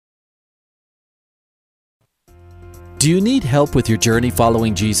Do you need help with your journey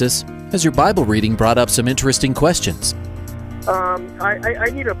following Jesus? Has your Bible reading brought up some interesting questions?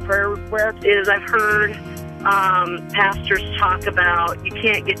 I need a prayer request. Is I've heard pastors talk about you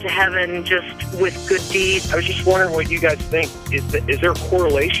can't get to heaven just with good deeds. I was just wondering what you guys think. Is there a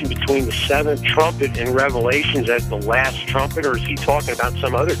correlation between the seventh trumpet in Revelations as the last trumpet, or is he talking about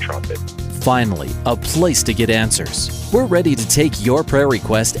some other trumpet? Finally, a place to get answers. We're ready to take your prayer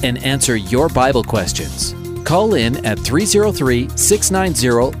request and answer your Bible questions. Call in at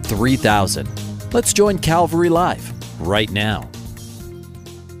 303-690-3000. Let's join Calvary Live right now.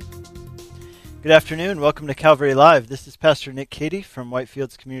 Good afternoon. Welcome to Calvary Live. This is Pastor Nick Cady from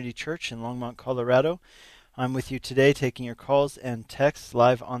Whitefields Community Church in Longmont, Colorado. I'm with you today taking your calls and texts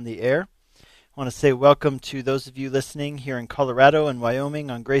live on the air. I want to say welcome to those of you listening here in Colorado and Wyoming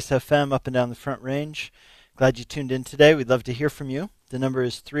on Grace FM up and down the Front Range. Glad you tuned in today. We'd love to hear from you. The number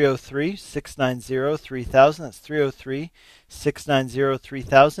is 303-690-3000. That's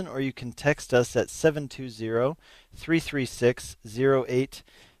 303-690-3000. Or you can text us at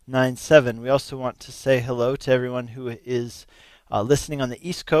 720-336-0897. We also want to say hello to everyone who is listening on the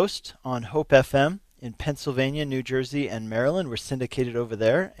East Coast on Hope FM in Pennsylvania, New Jersey, and Maryland. We're syndicated over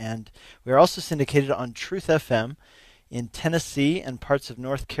there. And we're also syndicated on Truth FM in Tennessee and parts of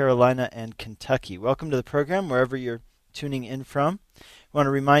North Carolina and Kentucky. Welcome to the program, wherever you're tuning in from. I want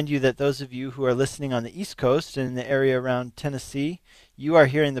to remind you that those of you who are listening on the East Coast and in the area around Tennessee, you are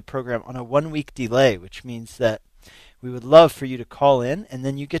hearing the program on a 1-week delay, which means that we would love for you to call in, and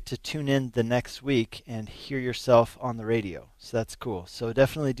then you get to tune in the next week and hear yourself on the radio. So that's cool. So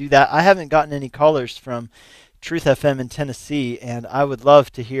definitely do that. I haven't gotten any callers from Truth FM in Tennessee, and I would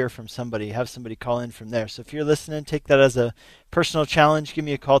love to hear from somebody, have somebody call in from there. So if you're listening, take that as a personal challenge. Give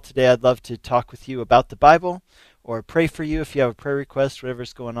me a call today. I'd love to talk with you about the Bible or pray for you if you have a prayer request,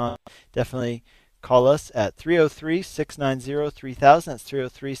 whatever's going on. Definitely call us at 303-690-3000. That's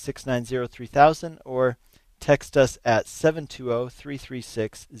 303-690-3000, or text us at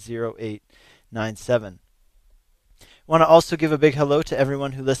 720-336-0897. I want to also give a big hello to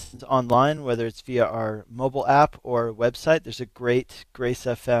everyone who listens online, whether it's via our mobile app or website. There's a great Grace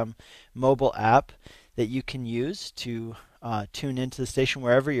FM mobile app that you can use to tune into the station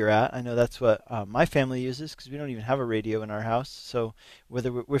wherever you're at. I know that's what my family uses because we don't even have a radio in our house. So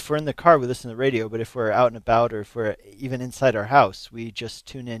if we're in the car, we listen to the radio, but if we're out and about or if we're even inside our house, we just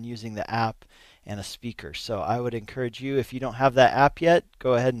tune in using the app and a speaker. So I would encourage you, if you don't have that app yet,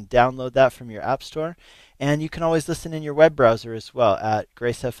 go ahead and download that from your app store. And you can always listen in your web browser as well at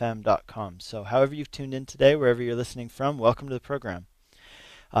gracefm.com. So however you've tuned in today, wherever you're listening from, welcome to the program.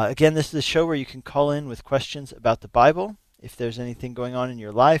 Again, this is a show where you can call in with questions about the Bible. If there's anything going on in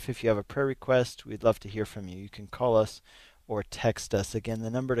your life, if you have a prayer request, we'd love to hear from you. You can call us or text us. Again,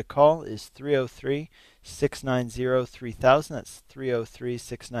 the number to call is 303-690-3000. That's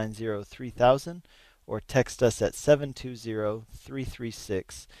 303-690-3000. Or text us at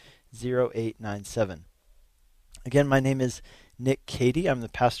 720-336-0897. Again, my name is Nick Cady. I'm the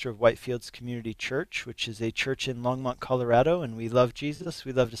pastor of Whitefields Community Church, which is a church in Longmont, Colorado, and we love Jesus.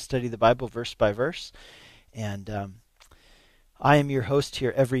 We love to study the Bible verse by verse. And I am your host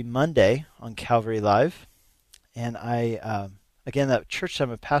here every Monday on Calvary Live. And again, that church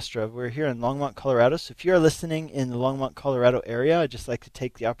I'm a pastor of, we're here in Longmont, Colorado. So if you are listening in the Longmont, Colorado area, I'd just like to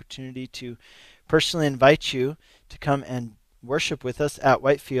take the opportunity to personally invite you to come and worship with us at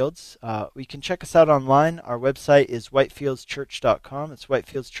Whitefields. You can check us out online. Our website is whitefieldschurch.com. It's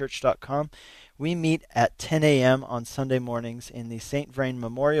whitefieldschurch.com. We meet at 10 a.m. on Sunday mornings in the St. Vrain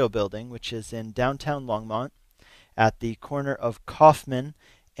Memorial Building, which is in downtown Longmont at the corner of Kaufman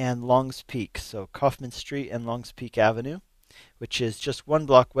and Longs Peak. So Kaufman Street and Longs Peak Avenue, which is just one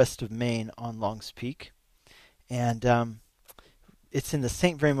block west of Main on Longs Peak. And it's in the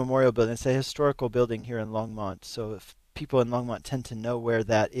St. Vrain Memorial Building. It's a historical building here in Longmont. So if people in Longmont tend to know where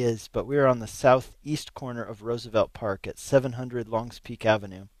that is, but we're on the southeast corner of Roosevelt Park at 700 Longs Peak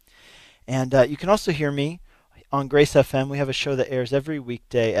Avenue. And you can also hear me on Grace FM. We have a show that airs every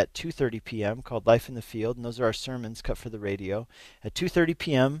weekday at 2:30 p.m. called Life in the Field, and those are our sermons cut for the radio at 2:30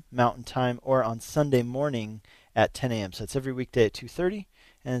 p.m. Mountain Time, or on Sunday morning at 10 a.m. So it's every weekday at 2:30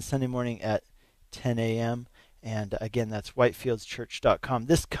 and then Sunday morning at 10 a.m. And again, that's whitefieldschurch.com.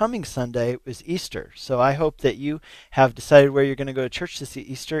 This coming Sunday is Easter, so I hope that you have decided where you're going to go to church this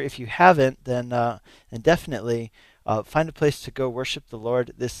Easter. If you haven't, then definitely find a place to go worship the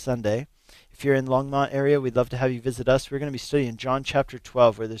Lord this Sunday. If you're in Longmont area, we'd love to have you visit us. We're going to be studying John chapter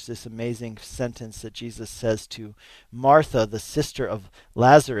 12, where there's this amazing sentence that Jesus says to Martha, the sister of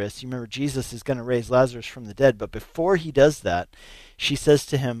Lazarus. You remember Jesus is going to raise Lazarus from the dead, but before he does that, she says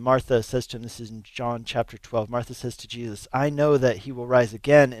to him, Martha says to him, this is in John chapter 12, Martha says to Jesus, I know that he will rise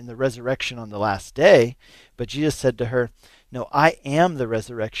again in the resurrection on the last day. But Jesus said to her, no, I am the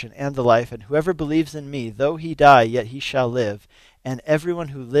resurrection and the life, and whoever believes in me, though he die, yet he shall live. And everyone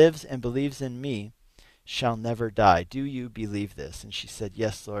who lives and believes in me shall never die. Do you believe this? And she said,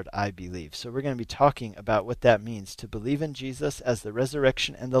 yes, Lord, I believe. So we're going to be talking about what that means to believe in Jesus as the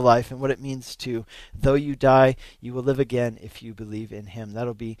resurrection and the life, and what it means to, though you die, you will live again if you believe in him.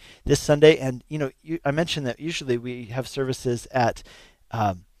 That'll be this Sunday. And, I mentioned that usually we have services at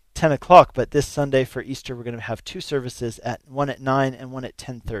 10 o'clock, but this Sunday for Easter we're going to have two services, one at 9 and one at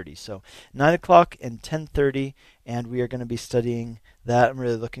 10:30. So 9 o'clock and 10:30, and we are going to be studying that. I'm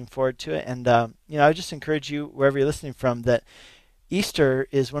really looking forward to it. And I just encourage you, wherever you're listening from, that Easter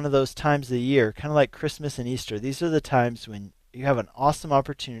is one of those times of the year, kind of like Christmas and Easter. These are the times when you have an awesome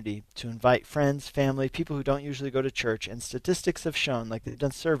opportunity to invite friends, family, people who don't usually go to church. And statistics have shown, like they've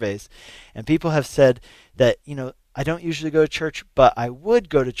done surveys, and people have said that, I don't usually go to church, but I would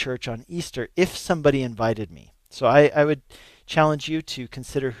go to church on Easter if somebody invited me. So I would challenge you to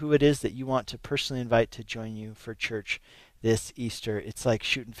consider who it is that you want to personally invite to join you for church this Easter. It's like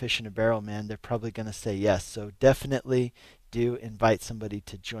shooting fish in a barrel, man. They're probably going to say yes. So definitely do invite somebody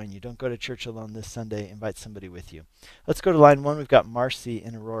to join you. Don't go to church alone this Sunday. Invite somebody with you. Let's go to line 1. We've got Marcy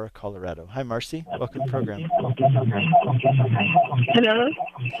in Aurora, Colorado. Hi, Marcy. Welcome to the program. Hello?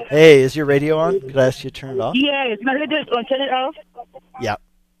 Hey, is your radio on? Could I ask you to turn it off? Yes, my radio is on. Turn it off. Yeah.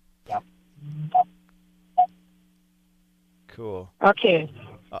 Cool. Okay.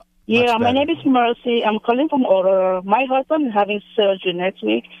 My name is Mercy. I'm calling from Aurora. My husband is having surgery next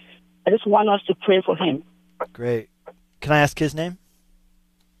week. I just want us to pray for him. Great. Can I ask his name?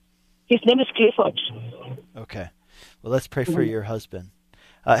 His name is Clifford. Okay. Well, let's pray for your husband.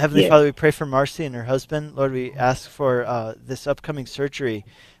 Heavenly Father, we pray for Marcy and her husband. Lord, we ask for this upcoming surgery.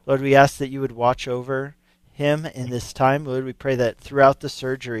 Lord, we ask that you would watch over him in this time. Lord, we pray that throughout the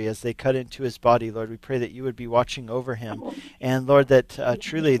surgery, as they cut into his body, Lord, we pray that you would be watching over him. And Lord, that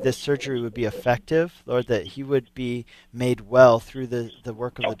truly this surgery would be effective. Lord, that he would be made well through the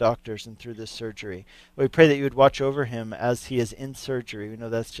work of the doctors and through this surgery. Lord, we pray that you would watch over him as he is in surgery. We know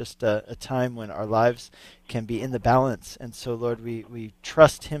that's just a time when our lives can be in the balance. And so, Lord, we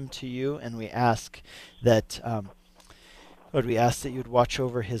trust him to you, and we ask that Lord, we ask that you would watch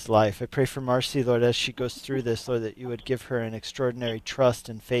over his life. I pray for Marcy, Lord, as she goes through this, Lord, that you would give her an extraordinary trust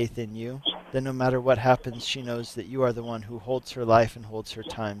and faith in you, that no matter what happens, she knows that you are the one who holds her life and holds her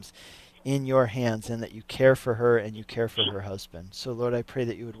times in your hands, and that you care for her and you care for her husband. So, Lord, I pray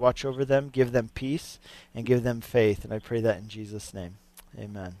that you would watch over them, give them peace, and give them faith, and I pray that in Jesus' name.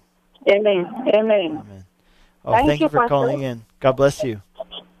 Amen. Amen. Amen. Amen. Oh, thank you for calling in. God bless you.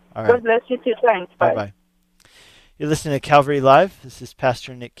 All right. God bless you too. Thanks. Bye-bye. You're listening to Calvary Live. This is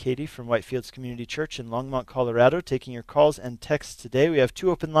Pastor Nick Cady from Whitefields Community Church in Longmont, Colorado, taking your calls and texts today. We have 2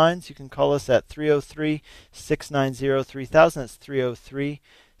 open lines. You can call us at 303-690-3000. That's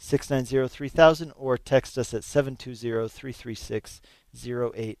 303-690-3000, or text us at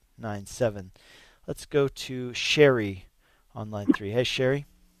 720-336-0897. Let's go to Sherry on line 3. Hey, Sherry.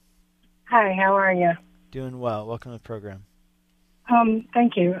 Hi, how are you? Doing well. Welcome to the program.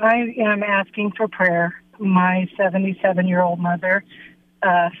 Thank you. I am asking for prayer. My 77-year-old mother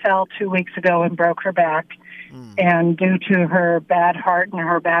fell 2 weeks ago and broke her back. And due to her bad heart and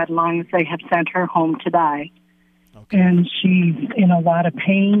her bad lungs, they have sent her home to die. Okay. And she's in a lot of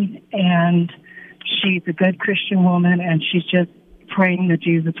pain, and she's a good Christian woman, and she's just praying that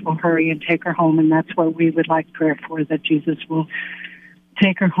Jesus will hurry and take her home, and that's what we would like prayer for, that Jesus will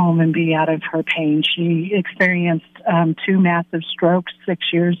take her home and be out of her pain. She experienced 2 massive strokes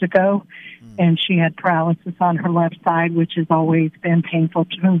 6 years ago, and she had paralysis on her left side, which has always been painful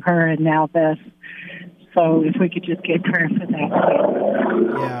to her, and now this. So if we could just get prayer for that.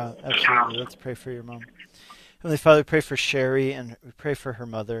 Yeah, absolutely. Let's pray for your mom. Heavenly Father, we pray for Sherry, and we pray for her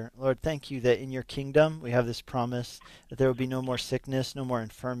mother. Lord, thank you that in your kingdom we have this promise that there will be no more sickness, no more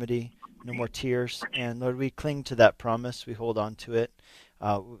infirmity, no more tears. And Lord, we cling to that promise. We hold on to it.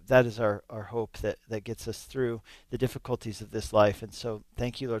 That is our hope that gets us through the difficulties of this life. And so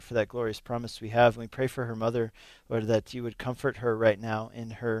thank you, Lord, for that glorious promise we have. And we pray for her mother, Lord, that you would comfort her right now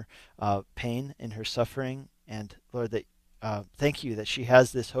in her pain, in her suffering. And Lord, that thank you that she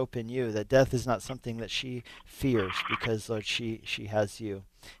has this hope in you, that death is not something that she fears, because, Lord, she has you,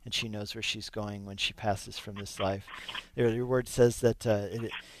 and she knows where she's going when she passes from this life. Your word says that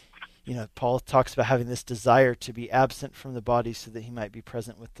Paul talks about having this desire to be absent from the body so that he might be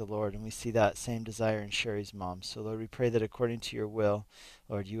present with the Lord. And we see that same desire in Sherry's mom. So, Lord, we pray that according to your will,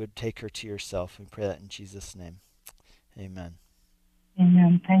 Lord, you would take her to yourself. We pray that in Jesus' name. Amen.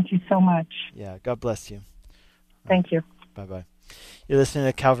 Amen. Thank you so much. Yeah, God bless you. Thank you. Bye-bye. You're listening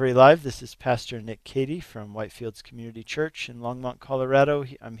to Calvary Live. This is Pastor Nick Cady from Whitefields Community Church in Longmont, Colorado.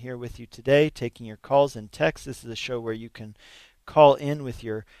 I'm here with you today taking your calls and texts. This is a show where you can call in with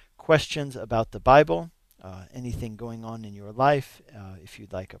your questions about the Bible, anything going on in your life. If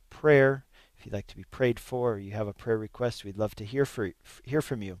you'd like a prayer, if you'd like to be prayed for, or you have a prayer request, we'd love to hear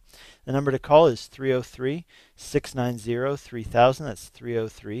from you. The number to call is 303-690-3000. That's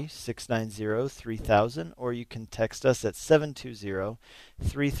 303-690-3000. Or you can text us at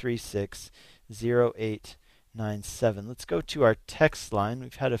 720-336-0897. Let's go to our text line.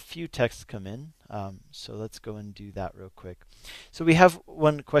 We've had a few texts come in, so let's go and do that real quick. So we have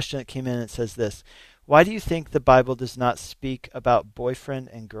one question that came in. It says this: why do you think the Bible does not speak about boyfriend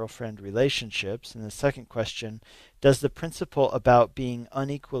and girlfriend relationships? And the second question, does the principle about being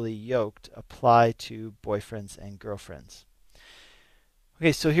unequally yoked apply to boyfriends and girlfriends?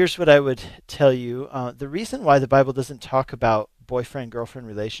 Okay, so here's what I would tell you. The reason why the Bible doesn't talk about boyfriend-girlfriend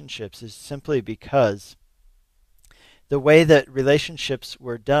relationships is simply because the way that relationships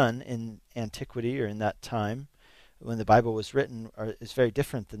were done in antiquity, or in that time when the Bible was written, is very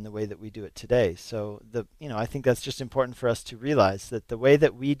different than the way that we do it today. So I think that's just important for us to realize that the way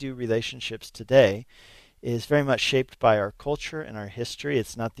that we do relationships today is very much shaped by our culture and our history.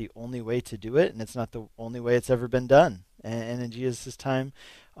 It's not the only way to do it, and it's not the only way it's ever been done. And in Jesus' time,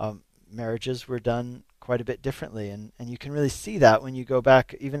 marriages were done quite a bit differently. And you can really see that when you go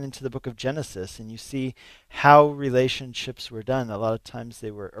back even into the book of Genesis and you see how relationships were done. A lot of times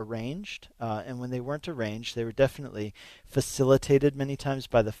they were arranged, and when they weren't arranged, they were definitely facilitated many times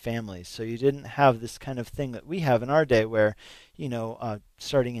by the families. So you didn't have this kind of thing that we have in our day where,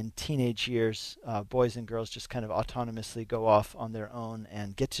 starting in teenage years, boys and girls just kind of autonomously go off on their own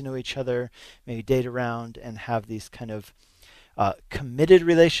and get to know each other, maybe date around, and have these kind of committed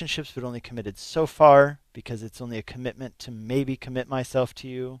relationships, but only committed so far, because it's only a commitment to maybe commit myself to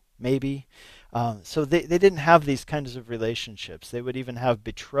you, maybe. So they didn't have these kinds of relationships. They would even have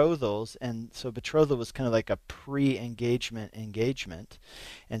betrothals, and so betrothal was kind of like a pre-engagement engagement.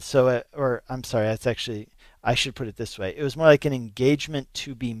 And so, I should put it this way. It was more like an engagement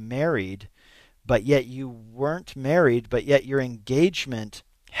to be married, but yet you weren't married, but yet your engagement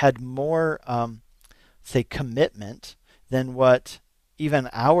had more, commitment than what even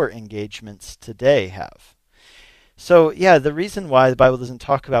our engagements today have. So the reason why the Bible doesn't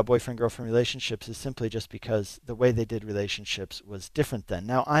talk about boyfriend-girlfriend relationships is simply just because the way they did relationships was different then.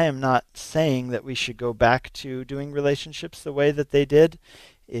 Now, I am not saying that we should go back to doing relationships the way that they did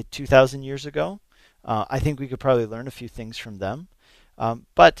 2,000 years ago. I think we could probably learn a few things from them.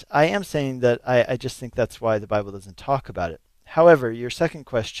 But I am saying that I just think that's why the Bible doesn't talk about it. However, your second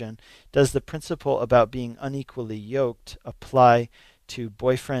question, does the principle about being unequally yoked apply to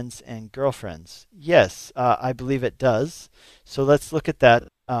boyfriends and girlfriends? Yes, I believe it does. So let's look at that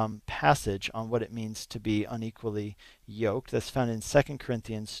passage on what it means to be unequally yoked. That's found in 2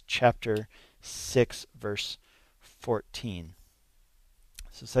 Corinthians chapter 6, verse 14.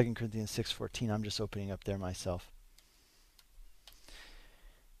 So 2 Corinthians 6:14, I'm just opening up there myself.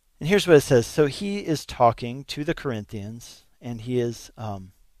 And here's what it says. So he is talking to the Corinthians, and he is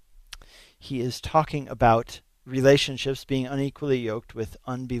talking about relationships being unequally yoked with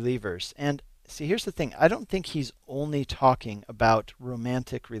unbelievers. And see, here's the thing. I don't think he's only talking about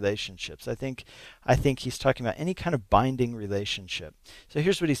romantic relationships. I think he's talking about any kind of binding relationship. So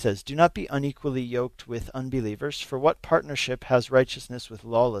here's what he says. Do not be unequally yoked with unbelievers, for what partnership has righteousness with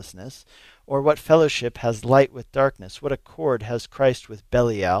lawlessness? Or what fellowship has light with darkness? What accord has Christ with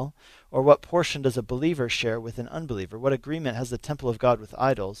Belial? Or what portion does a believer share with an unbeliever? What agreement has the temple of God with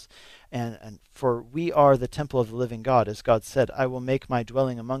idols? And for we are the temple of the living God, as God said, I will make my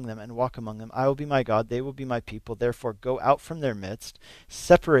dwelling among them and walk among them. I will be my God, they will be my people. Therefore go out from their midst,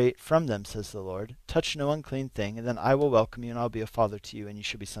 separate from them, says the Lord. Touch no unclean thing, and then I will welcome you, and I'll be a father to you, and you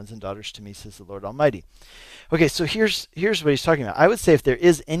shall be sons and daughters to me, says the Lord Almighty. Okay, so here's what he's talking about. I would say if there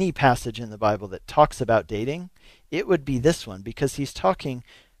is any passage in the Bible that talks about dating, it would be this one, because he's talking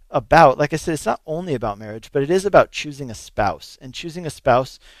about, like I said, it's not only about marriage, but it is about choosing a spouse, and choosing a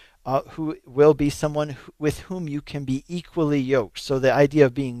spouse who will be someone with whom you can be equally yoked. So the idea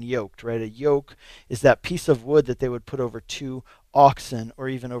of being yoked, right? A yoke is that piece of wood that they would put over two oxen or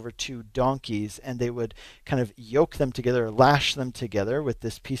even over two donkeys, and they would kind of yoke them together, or lash them together with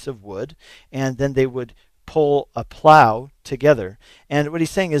this piece of wood, and then they would pull a plow together. And what he's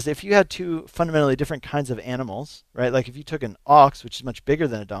saying is, if you had two fundamentally different kinds of animals, right, like if you took an ox, which is much bigger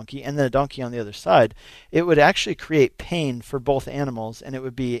than a donkey, and then a donkey on the other side, it would actually create pain for both animals, and it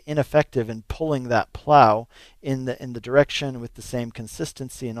would be ineffective in pulling that plow in the direction with the same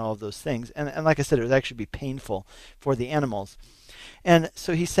consistency and all of those things. And like I said, it would actually be painful for the animals. And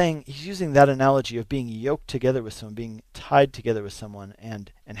so he's saying, he's using that analogy of being yoked together with someone, being tied together with someone,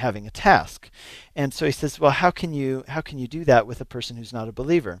 and having a task. And so he says, well, how can you do that with a person who's not a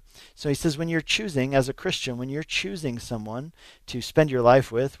believer? So he says, when you're choosing, as a Christian, when you're choosing someone to spend your life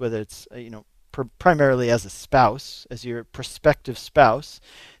with, whether it's primarily as a spouse, as your prospective spouse,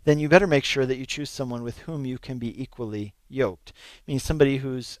 then you better make sure that you choose someone with whom you can be equally yoked. Meaning somebody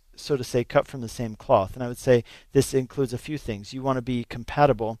who's, so to say, cut from the same cloth. And I would say this includes a few things. You want to be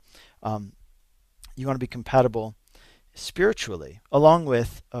compatible. You want to be compatible spiritually, along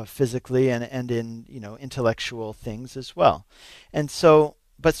with physically and in intellectual things as well. And so,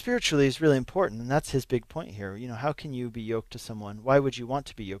 but spiritually is really important, and that's his big point here. How can you be yoked to someone? Why would you want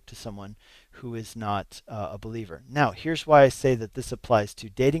to be yoked to someone who is not a believer? Now, here's why I say that this applies to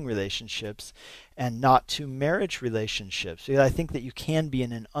dating relationships and not to marriage relationships. Because I think that you can be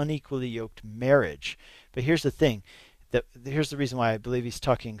in an unequally yoked marriage. But here's the thing. Here's the reason why I believe he's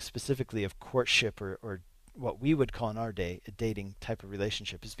talking specifically of courtship or what we would call in our day a dating type of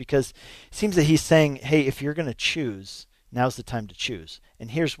relationship, is because it seems that he's saying, hey, if you're going to choose, now's the time to choose.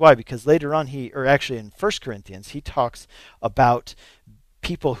 And here's why. Because later on, actually in 1 Corinthians, he talks about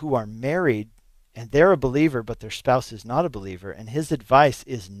people who are married and they're a believer, but their spouse is not a believer. And his advice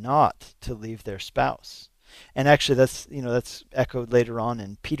is not to leave their spouse. And actually that's echoed later on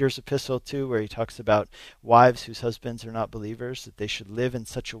in Peter's epistle too, where he talks about wives whose husbands are not believers, that they should live in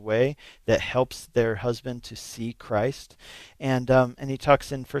such a way that helps their husband to see Christ. And he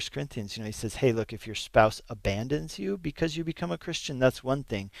talks in 1 Corinthians, he says, hey, look, if your spouse abandons you because you become a Christian, that's one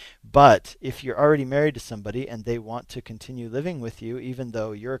thing. But if you're already married to somebody and they want to continue living with you, even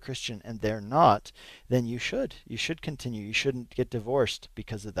though you're a Christian and they're not, then you should continue. You shouldn't get divorced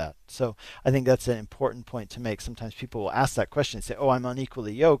because of that. So I think that's an important point to make. Sometimes people will ask that question and say, oh, I'm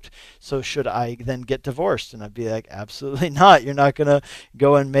unequally yoked, so should I then get divorced? And I'd be like, absolutely not. You're not going to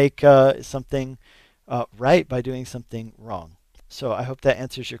go and make something right by doing something wrong. So I hope that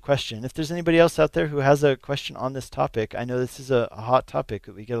answers your question. If there's anybody else out there who has a question on this topic, I know this is a hot topic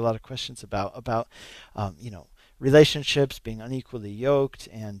that we get a lot of questions about relationships being unequally yoked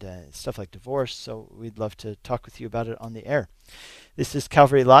and stuff like divorce. So we'd love to talk with you about it on the air. This is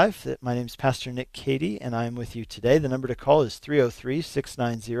Calvary Live. My name is Pastor Nick Cady, and I'm with you today. The number to call is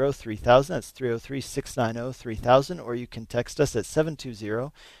 303-690-3000. That's 303-690-3000, or you can text us at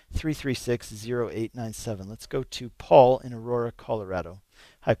 720-336-0897. Let's go to Paul in Aurora, Colorado.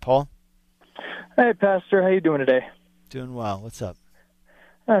 Hi, Paul. Hey, Pastor. How you doing today? Doing well. What's up?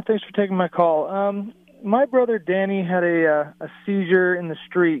 Thanks for taking my call. My brother Danny had a seizure in the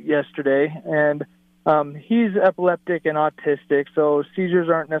street yesterday, and he's epileptic and autistic, so seizures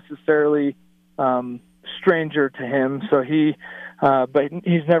aren't necessarily stranger to him. So but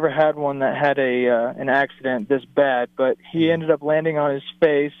he's never had one that had an accident this bad. But he ended up landing on his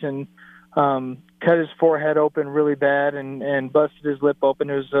face and cut his forehead open really bad and busted his lip open.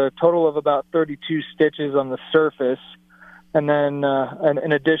 It was a total of about 32 stitches on the surface, and then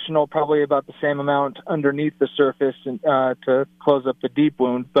an additional probably about the same amount underneath the surface to close up the deep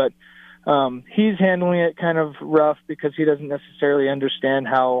wound. But he's handling it kind of rough because he doesn't necessarily understand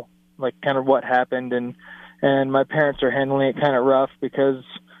how, kind of what happened, and my parents are handling it kind of rough because,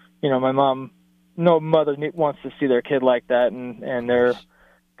 my no mother wants to see their kid like that, and they're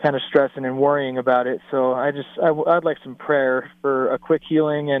kind of stressing and worrying about it. So I'd like some prayer for a quick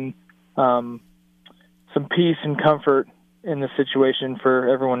healing and some peace and comfort in the situation for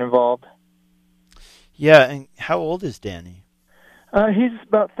everyone involved. Yeah, and how old is Danny? He's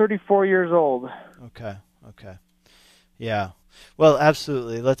about 34 years old. Okay. Yeah. Well,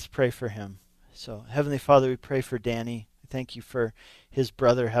 absolutely. Let's pray for him. So, Heavenly Father, we pray for Danny. Thank you for his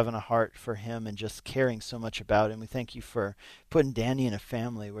brother having a heart for him and just caring so much about him. We thank you for putting Danny in a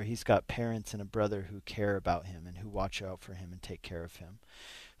family where he's got parents and a brother who care about him and who watch out for him and take care of him.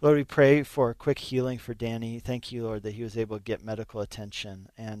 Lord, we pray for a quick healing for Danny. Thank you, Lord, that he was able to get medical attention.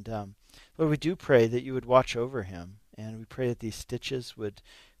 And Lord, we do pray that you would watch over him. And we pray that these stitches would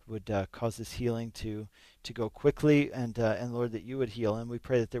would cause this healing to go quickly, and Lord, that you would heal him. We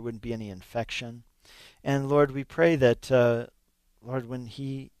pray that there wouldn't be any infection. And Lord, we pray that Lord,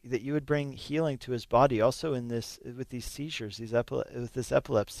 that you would bring healing to his body, also in this, with these seizures, with this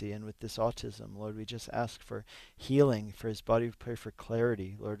epilepsy and with this autism. Lord, we just ask for healing for his body. We pray for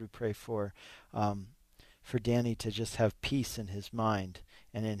clarity. Lord, we pray for Danny to just have peace in his mind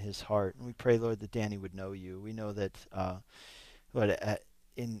and in his heart. And we pray, Lord, that Danny would know you. We know that, Lord,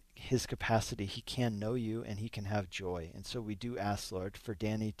 in his capacity, he can know you and he can have joy. And so we do ask, Lord, for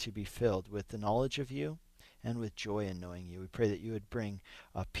Danny to be filled with the knowledge of you and with joy in knowing you. We pray that you would bring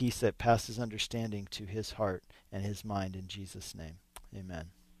a peace that passes understanding to his heart and his mind, in Jesus' name.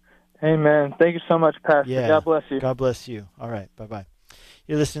 Amen. Amen. Thank you so much, Pastor. Yeah. God bless you. God bless you. All right. Bye-bye.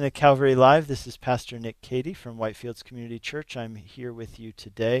 You're listening to Calvary Live. This is Pastor Nick Cady from Whitefields Community Church. I'm here with you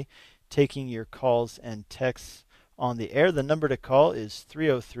today, taking your calls and texts on the air. The number to call is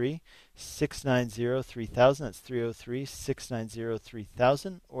 303-690-3000. That's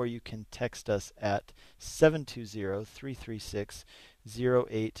 303-690-3000. Or you can text us at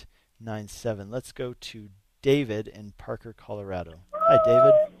 720-336-0897. Let's go to David in Parker, Colorado. Hi,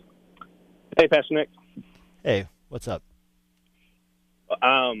 David. Hey, Pastor Nick. Hey, what's up?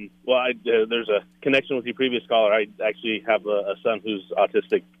 There's a connection with your previous caller. I actually have a son who's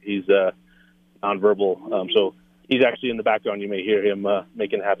autistic. He's nonverbal, so he's actually in the background. You may hear him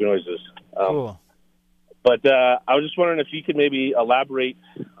making happy noises. Cool. But I was just wondering if you could maybe elaborate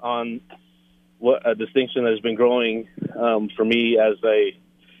on what a distinction that has been growing for me as I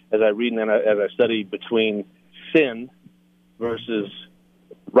read and as I study between sin versus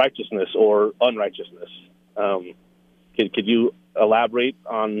righteousness or unrighteousness. Could you elaborate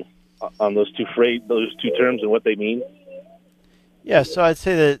on those two terms and what they mean? Yeah, so I'd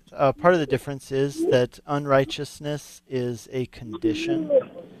say that part of the difference is that unrighteousness is a condition,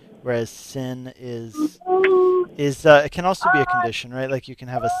 whereas sin is it can also be a condition, right? Like you can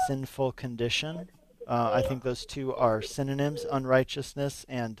have a sinful condition. I think those two are synonyms: unrighteousness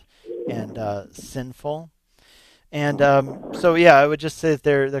and sinful. And so yeah, I would just say that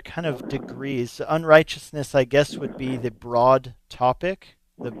they're kind of degrees. So unrighteousness, I guess, would be the broad topic,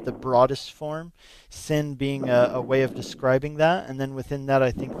 the broadest form. Sin being a way of describing that, and then within that,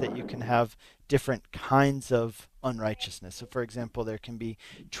 I think that you can have different kinds of unrighteousness. So for example, there can be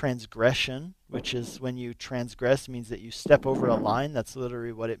transgression, which is when you transgress, means that you step over a line. That's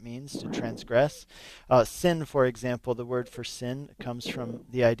literally what it means to transgress. Sin, for example, the word for sin comes from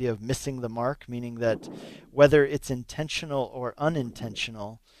the idea of missing the mark, meaning that whether it's intentional or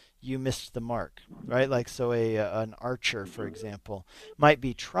unintentional, you missed the mark, right? Like, so an archer, for example, might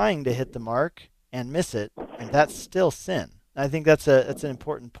be trying to hit the mark and miss it, and that's still sin. I think that's an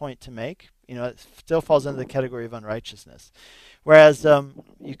important point to make. You know, it still falls under the category of unrighteousness. Whereas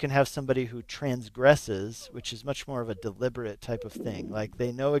you can have somebody who transgresses, which is much more of a deliberate type of thing. Like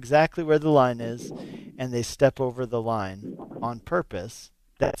they know exactly where the line is, and they step over the line on purpose.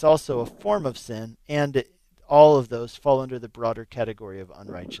 That's also a form of sin, and all of those fall under the broader category of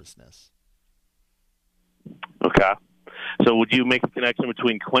unrighteousness. Okay. So would you make a connection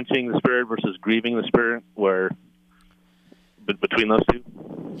between quenching the Spirit versus grieving the Spirit, between those two?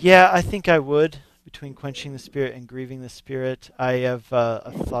 Yeah, I think I would, between quenching the Spirit and grieving the Spirit. I have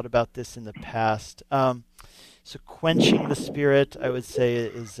thought about this in the past. So quenching the Spirit, I would say,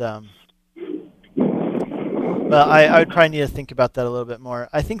 is... I would probably need to think about that a little bit more.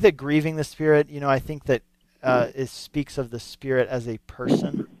 I think that grieving the Spirit, I think that it speaks of the Spirit as a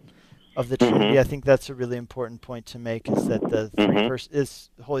person of the Trinity. I think that's a really important point to make, is that the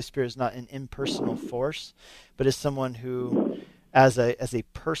Holy Spirit is not an impersonal force, but is someone who, as a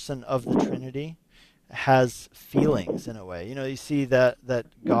person of the Trinity, has feelings in a way. You see that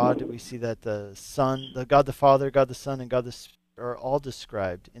God, we see that the Son, God the Father, God the Son, and God the Spirit are all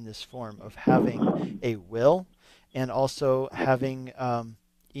described in this form of having a will and also having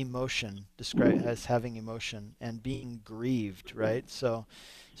emotion, described as having emotion and being grieved, right? So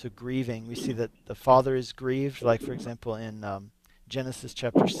grieving, we see that the Father is grieved, like for example in Genesis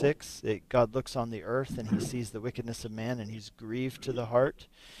chapter 6, God looks on the earth and he sees the wickedness of man and he's grieved to the heart.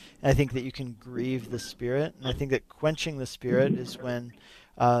 And I think that you can grieve the Spirit, and I think that quenching the Spirit is when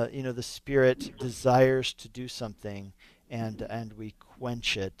the Spirit desires to do something and we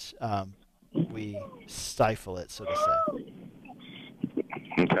quench it, we stifle it, so to say.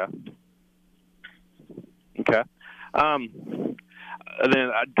 Okay.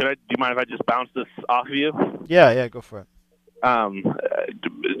 Then, do you mind if I just bounce this off of you? Yeah, go for it.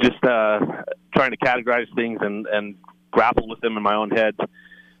 Just trying to categorize things and grapple with them in my own head.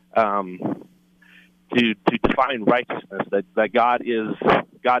 To define righteousness, that God is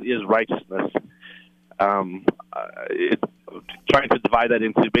God is righteousness. Trying to divide that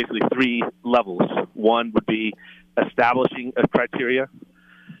into basically three levels. One would be establishing a criteria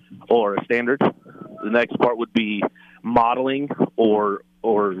or a standard. The next part would be modeling or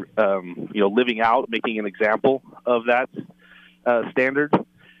living out, making an example of that standard.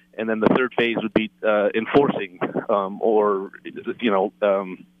 And then the third phase would be enforcing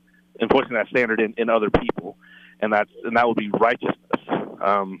enforcing that standard in other people, and that would be righteousness.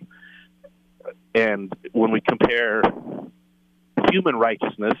 And when we compare human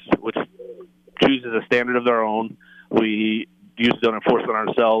righteousness, which chooses a standard of their own, we usually don't enforce it on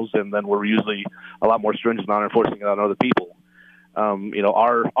ourselves, and then we're usually a lot more stringent on enforcing it on other people.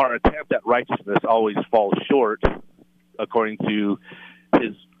 Our attempt at righteousness always falls short, according to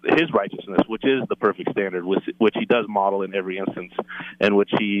his righteousness, which is the perfect standard, which he does model in every instance, and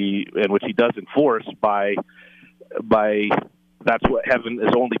which he does enforce by that's what heaven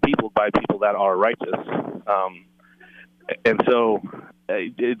is only peopled by people that are righteous. And so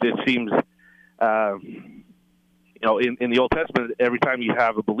it seems, in the Old Testament, every time you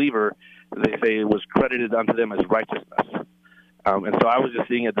have a believer, they say it was credited unto them as righteousness. And so I was just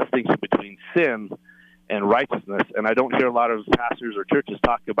seeing a distinction between sin and righteousness, and I don't hear a lot of pastors or churches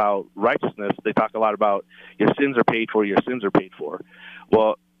talk about righteousness. They talk a lot about your sins are paid for, your sins are paid for.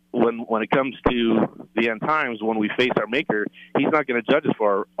 Well, when it comes to the end times, when we face our Maker, He's not going to judge us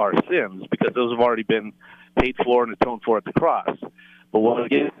for our sins, because those have already been paid for and atoned for at the cross. But when we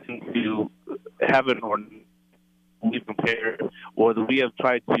get into heaven, or we compare, or we have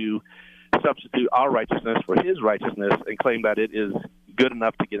tried to substitute our righteousness for His righteousness and claim that it is good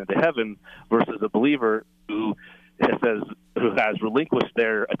enough to get into heaven, versus a believer who has relinquished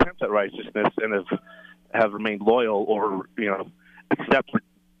their attempt at righteousness and have remained loyal or accept the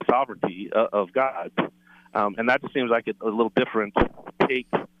sovereignty of God. And that just seems like a little different take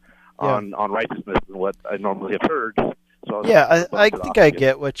on righteousness than what I normally have heard. So I think I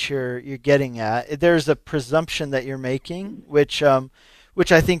get what you're getting at. There's a presumption that you're making, which I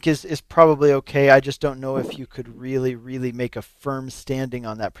think is probably okay. I just don't know if you could really, really make a firm standing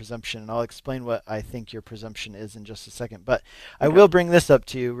on that presumption. And I'll explain what I think your presumption is in just a second. But I will bring this up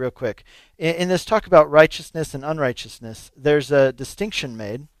to you real quick. In this talk about righteousness and unrighteousness, there's a distinction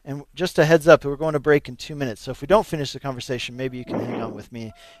made. And just a heads up, we're going to break in 2 minutes. So if we don't finish the conversation, maybe you can hang on with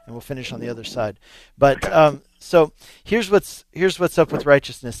me and we'll finish on the other side. But so here's what's up with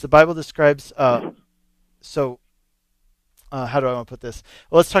righteousness. The Bible describes how do I want to put this?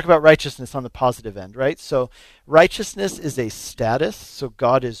 Well, let's talk about righteousness on the positive end, right? So righteousness is a status. So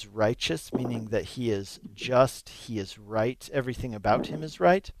God is righteous, meaning that He is just, He is right, everything about Him is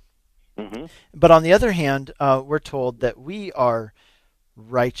right. Mm-hmm. But on the other hand, we're told that we are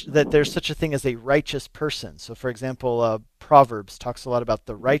right, that there's such a thing as a righteous person. So for example, Proverbs talks a lot about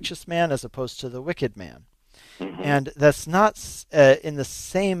the righteous man as opposed to the wicked man. Mm-hmm. And that's not in the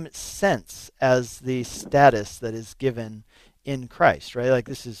same sense as the status that is given in Christ, right? Like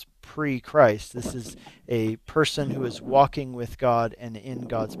this is pre-Christ. This is a person who is walking with God and in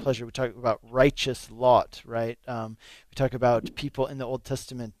God's pleasure. We talk about righteous Lot, right? We talk about people in the Old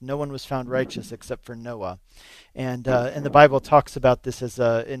Testament. No one was found righteous except for Noah. And the Bible talks about this as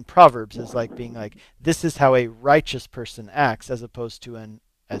in Proverbs as like being like, this is how a righteous person acts as opposed to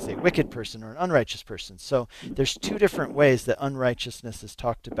as a wicked person or an unrighteous person. So there's two different ways that unrighteousness is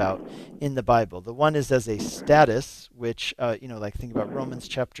talked about in the Bible. The one is as a status, which, like think about Romans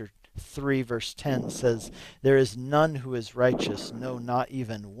chapter 3 verse 10 says, there is none who is righteous, no, not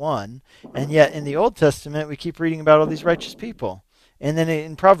even one. And yet in the Old Testament, we keep reading about all these righteous people. And then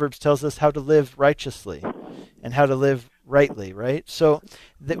in Proverbs tells us how to live righteously and how to live rightly, right? So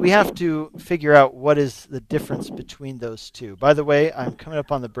that we have to figure out what is the difference between those two. By the way, I'm coming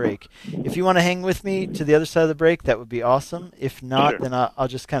up on the break. If you want to hang with me to the other side of the break, that would be awesome. If not, then I'll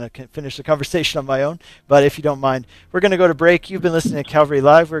just kind of finish the conversation on my own. But if you don't mind, we're going to go to break. You've been listening to Calvary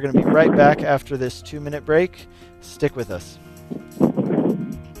Live. We're going to be right back after this 2-minute break. Stick with us.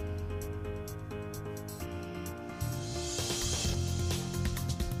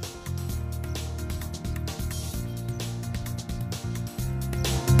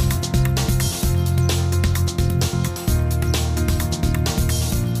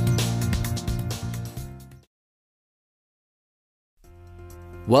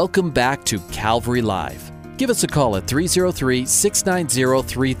 Welcome back to Calvary Live. Give us a call at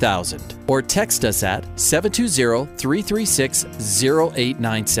 303-690-3000 or text us at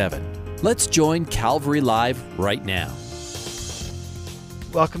 720-336-0897. Let's join Calvary Live right now.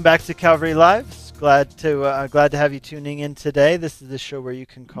 Welcome back to Calvary Live. It's glad to have you tuning in today. This is the show where you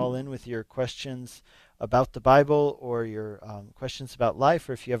can call in with your questions about the Bible or your questions about life,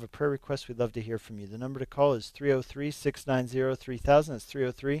 or if you have a prayer request, we'd love to hear from you. The number to call is 303-690-3000. That's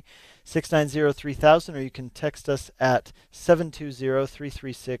 303-690-3000, or you can text us at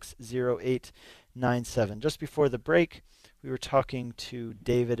 720-336-0897. Just before the break, we were talking to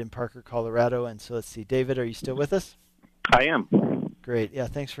David in Parker, Colorado, and so let's see. David, are you still with us? I am. Great. Yeah,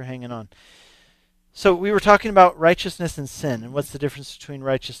 thanks for hanging on. So we were talking about righteousness and sin, and what's the difference between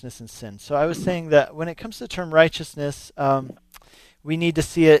righteousness and sin. So I was saying that when it comes to the term righteousness, we need to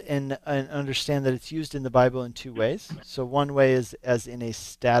see it and understand that it's used in the Bible in two ways. So one way is as in a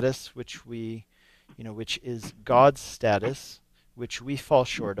status which is God's status, which we fall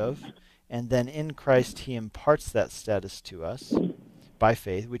short of, and then in Christ He imparts that status to us by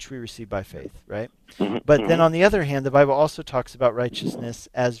faith, which we receive by faith, right? But then on the other hand, the Bible also talks about righteousness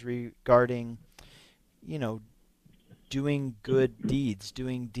as regarding, doing good deeds,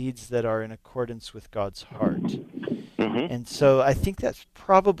 doing deeds that are in accordance with God's heart. And so I think that's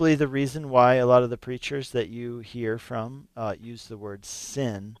probably the reason why a lot of the preachers that you hear from use the word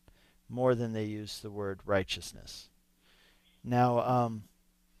sin more than they use the word righteousness. Now,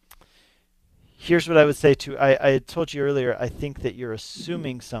 here's what I would say too. I had told you earlier, I think that you're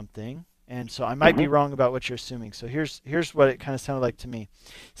assuming something, and so I might be wrong about what you're assuming. So here's what it kind of sounded like to me.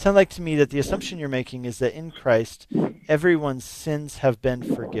 It sounded like to me that the assumption you're making is that in Christ, everyone's sins have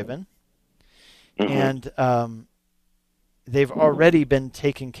been forgiven, and they've already been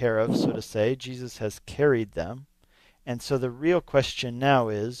taken care of, so to say. Jesus has carried them. And so the real question now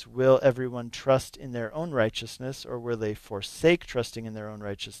is, will everyone trust in their own righteousness, or will they forsake trusting in their own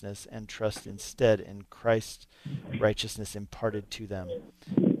righteousness and trust instead in Christ's righteousness imparted to them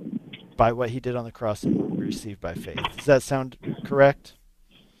by what He did on the cross and received by faith? Does that sound correct?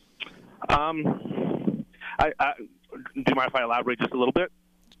 Do you mind if I elaborate just a little bit?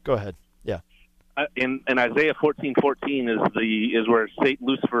 Go ahead. Yeah. In Isaiah 14:14 is where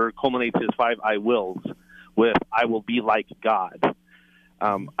Lucifer culminates his 5 I wills with "I will be like God."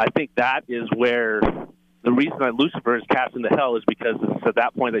 I think that is where the reason that Lucifer is cast into hell is because it's at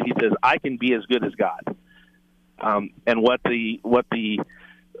that point that he says, "I can be as good as God." And what the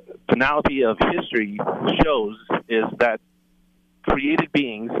finality of history shows is that created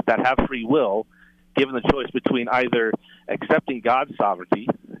beings that have free will, given the choice between either accepting God's sovereignty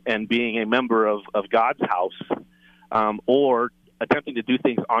and being a member of God's house, or attempting to do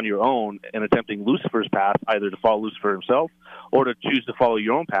things on your own and attempting Lucifer's path, either to follow Lucifer himself or to choose to follow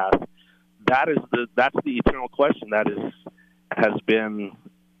your own path, that's the eternal question that has been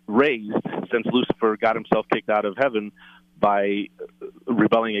raised since Lucifer got himself kicked out of heaven by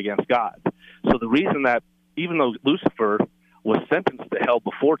rebelling against God. So the reason that even though Lucifer was sentenced to hell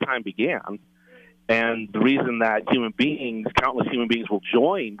before time began, and the reason that countless human beings will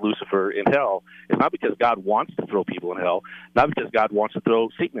join Lucifer in hell is not because God wants to throw people in hell, not because God wants to throw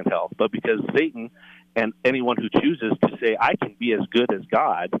Satan in hell, but because Satan and anyone who chooses to say, "I can be as good as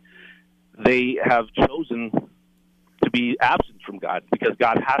God," they have chosen to be absent from God, because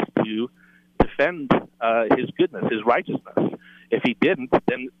God has to defend His goodness, His righteousness. If He didn't,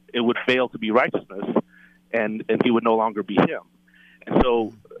 then it would fail to be righteousness, and He would no longer be Him. And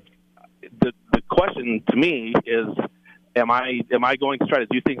so the question to me is, am I going to try to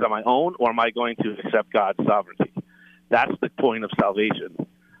do things on my own, or am I going to accept God's sovereignty? That's the point of salvation.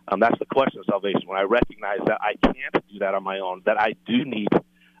 That's the question of salvation, when I recognize that I can't do that on my own, that I do need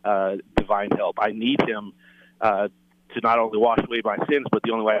divine help. I need Him to not only wash away my sins, but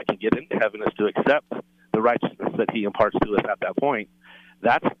the only way I can get into heaven is to accept the righteousness that He imparts to us at that point.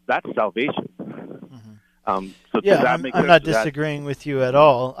 That's salvation. I'm not disagreeing with you at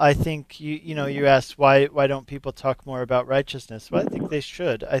all. I think you asked why don't people talk more about righteousness? Well, I think they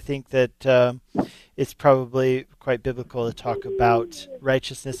should. I think that it's probably quite biblical to talk about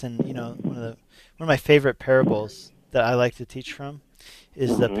righteousness. And one of my favorite parables that I like to teach from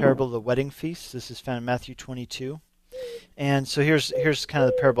is the parable of the wedding feast. This is found in Matthew 22. And so here's kind of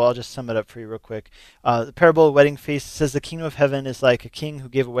the parable. I'll just sum it up for you real quick. The parable of the wedding feast says, the kingdom of heaven is like a king who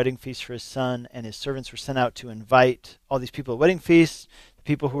gave a wedding feast for his son, and his servants were sent out to invite all these people to a wedding feast. The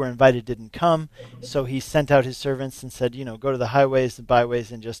people who were invited didn't come, so he sent out his servants and said, go to the highways and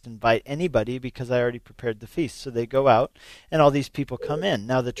byways and just invite anybody, because I already prepared the feast. So they go out, and all these people come in.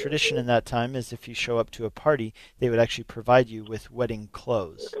 Now the tradition in that time is if you show up to a party, they would actually provide you with wedding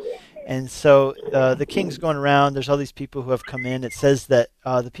clothes. And so the king's going around. There's all these people who have come in. It says that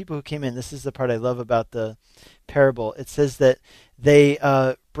the people who came in, this is the part I love about the parable. It says that they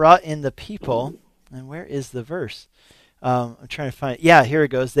brought in the people, and where is the verse? I'm trying to find it. Yeah, here it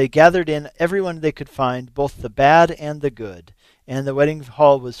goes. They gathered in everyone they could find, both the bad and the good, and the wedding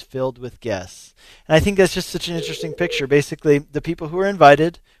hall was filled with guests. And I think that's just such an interesting picture. Basically, the people who were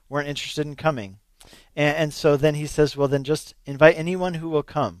invited weren't interested in coming. And so then he says, well, then just invite anyone who will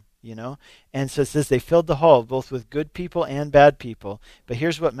come, you know. And so it says they filled the hall both with good people and bad people. But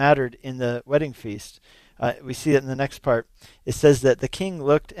here's what mattered in the wedding feast. We see it in the next part. It says that the king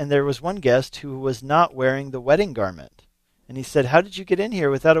looked, and there was one guest who was not wearing the wedding garment. And he said, how did you get in here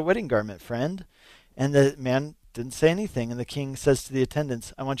without a wedding garment, friend? And the man didn't say anything. And the king says to the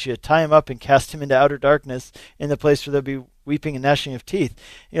attendants, I want you to tie him up and cast him into outer darkness in the place where there'll be weeping and gnashing of teeth.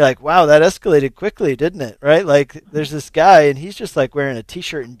 And you're like, wow, that escalated quickly, didn't it? Right? Like, there's this guy, and he's just like wearing a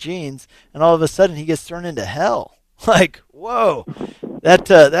t-shirt and jeans, and all of a sudden he gets thrown into hell. Like, whoa,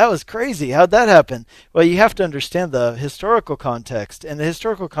 that was crazy. How'd that happen? Well, you have to understand the historical context. And the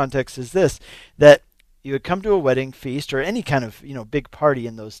historical context is this, that you would come to a wedding feast or any kind of, big party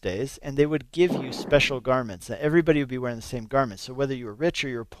in those days, and they would give you special garments. Everybody would be wearing the same garments. So whether you were rich or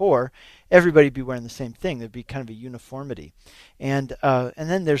you were poor, everybody would be wearing the same thing. There'd be kind of a uniformity. And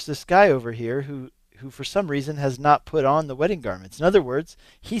then there's this guy over here who for some reason has not put on the wedding garments. In other words,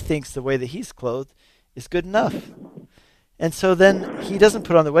 he thinks the way that he's clothed is good enough. And so then he doesn't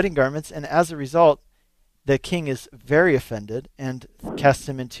put on the wedding garments, and as a result, the king is very offended and casts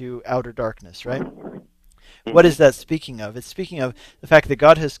him into outer darkness, right? What is that speaking of? It's speaking of the fact that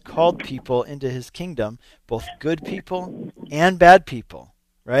God has called people into his kingdom, both good people and bad people,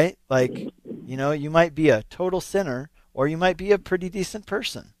 right? Like, you might be a total sinner or you might be a pretty decent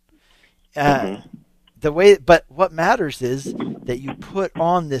person. But what matters is that you put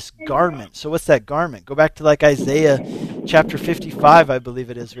on this garment. So what's that garment? Go back to like Isaiah chapter 55, I believe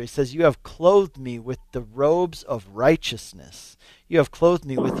it is, where he says, you have clothed me with the robes of righteousness. You have clothed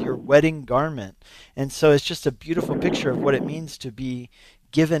me with your wedding garment. And so it's just a beautiful picture of what it means to be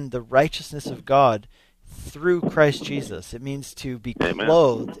given the righteousness of God through Christ Jesus. It means to be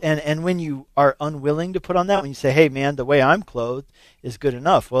clothed. And when you are unwilling to put on that, when you say, hey man, the way I'm clothed is good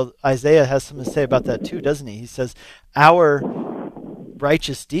enough. Well, Isaiah has something to say about that too, doesn't he? He says, our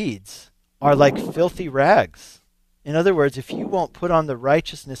righteous deeds are like filthy rags. In other words, if you won't put on the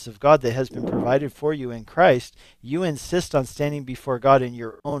righteousness of God that has been provided for you in Christ, you insist on standing before God in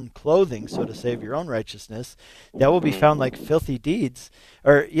your own clothing, so to say, of your own righteousness, that will be found like filthy deeds.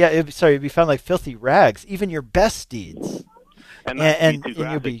 It'd be found like filthy rags, even your best deeds. And not to be too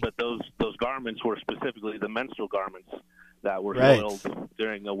graphic, but those garments were specifically the menstrual garments that were soiled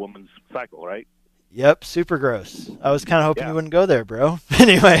during a woman's cycle, right? Yep, super gross. I was kind of hoping you wouldn't go there, bro.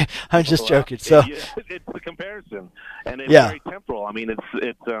 Anyway, I'm just joking. So it's the comparison, and it's very temporal. I mean,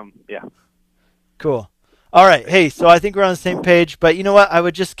 it's Cool. All right. Hey, so I think we're on the same page. But you know what? I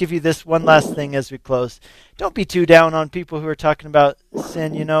would just give you this one last thing as we close. Don't be too down on people who are talking about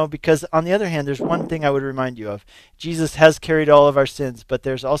sin, because on the other hand, there's one thing I would remind you of. Jesus has carried all of our sins, but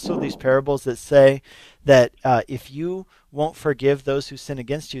there's also these parables that say that if you won't forgive those who sin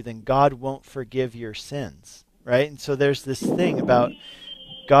against you, then God won't forgive your sins, right? And so there's this thing about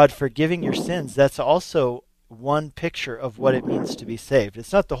God forgiving your sins. That's also one picture of what it means to be saved.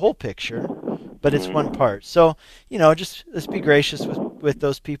 It's not the whole picture, but it's one part. So, just let's be gracious with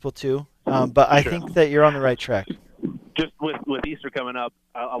those people too. But I think that you're on the right track. Just with Easter coming up,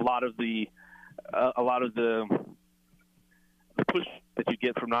 a lot of the push that you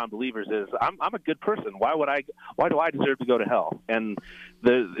get from non-believers is, I'm a good person. Why do I deserve to go to hell? And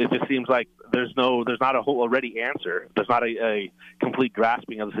it just seems like there's not a whole ready answer. There's not a complete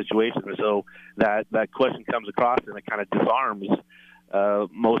grasping of the situation. And so that question comes across and it kind of disarms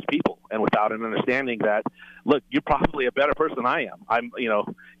most people, and without an understanding that, look, you're probably a better person than I am.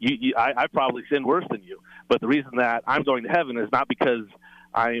 I probably sinned worse than you. But the reason that I'm going to heaven is not because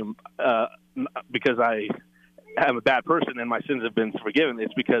because I am a bad person and my sins have been forgiven.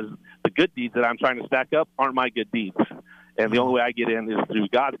 It's because the good deeds that I'm trying to stack up aren't my good deeds. And the only way I get in is through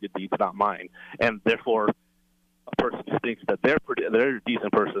God's good deeds, not mine. And therefore, a person just thinks that they're a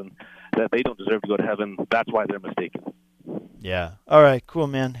decent person, that they don't deserve to go to heaven. That's why they're mistaken. Yeah. All right. Cool,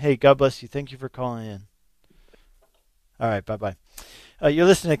 man. Hey, God bless you. Thank you for calling in. All right. Bye-bye. You're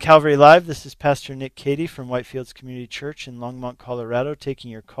listening to Calvary Live. This is Pastor Nick Cady from Whitefields Community Church in Longmont, Colorado,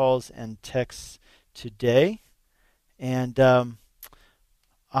 taking your calls and texts today. And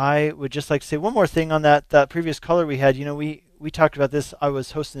I would just like to say one more thing on that previous caller we had. We talked about this. I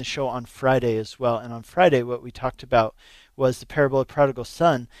was hosting the show on Friday as well. And on Friday, what we talked about was the parable of prodigal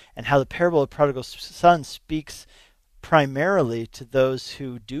son, and how the parable of prodigal son speaks primarily to those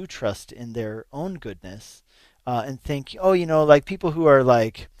who do trust in their own goodness and think, like people who are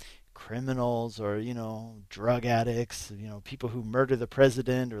like criminals or, drug addicts, people who murder the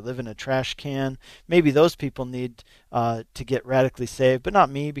president or live in a trash can. Maybe those people need to get radically saved, but not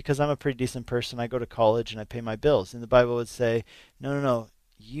me, because I'm a pretty decent person. I go to college and I pay my bills. And the Bible would say, no.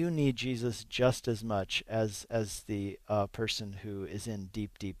 You need Jesus just as much as the person who is in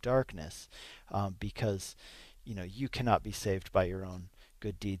deep, deep darkness, because you cannot be saved by your own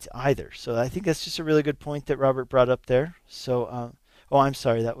good deeds either. So I think that's just a really good point that Robert brought up there. So, I'm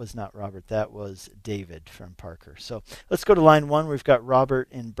sorry, that was not Robert. That was David from Parker. So let's go to line 1. We've got Robert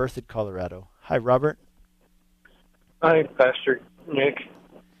in Berthoud, Colorado. Hi, Robert. Hi, Pastor Nick.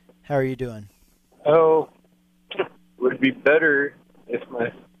 How are you doing? Oh, would be better if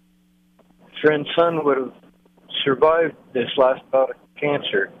my friend's son would have survived this last bout of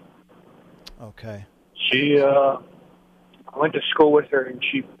cancer. Okay. I went to school with her, and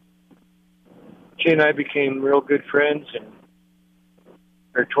she and I became real good friends, and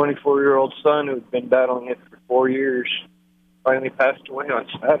her 24-year-old son, who'd been battling it for 4 years, finally passed away on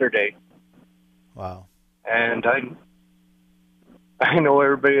Saturday. Wow. And I know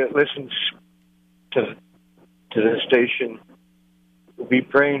everybody that listens to the station will be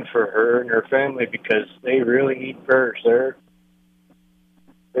praying for her and her family, because they really need prayers. They're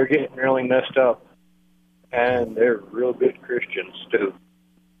getting really messed up, and they're real good Christians too.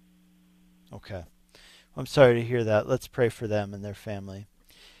 Okay. I'm sorry to hear that. Let's pray for them and their family.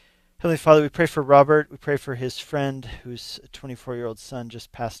 Heavenly Father, we pray for Robert. We pray for his friend whose 24-year-old son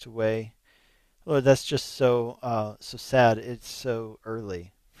just passed away. Lord, that's just so sad. It's so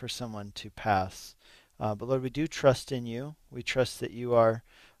early for someone to pass. But Lord, we do trust in you. We trust that you are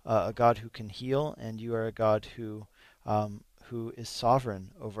a God who can heal, and you are a God who is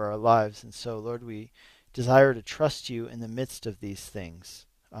sovereign over our lives. And so, Lord, we desire to trust you in the midst of these things.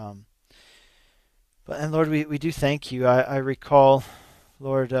 And Lord, we do thank you. I recall,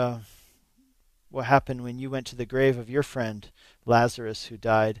 Lord, what happened when you went to the grave of your friend Lazarus, who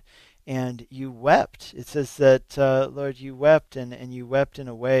died, and you wept. It says that, Lord, you wept, and you wept in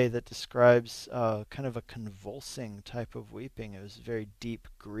a way that describes kind of a convulsing type of weeping. It was very deep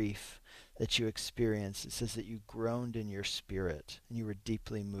grief that you experienced. It says that you groaned in your spirit, and you were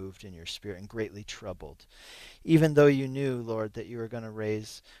deeply moved in your spirit and greatly troubled. Even though you knew, Lord, that you were going to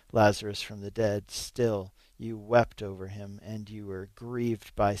raise Lazarus from the dead, still you wept over him, and you were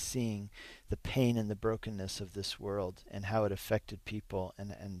grieved by seeing the pain and the brokenness of this world and how it affected people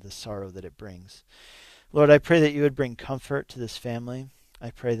and the sorrow that it brings. Lord, I pray that you would bring comfort to this family.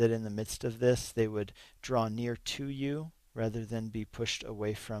 I pray that in the midst of this, they would draw near to you rather than be pushed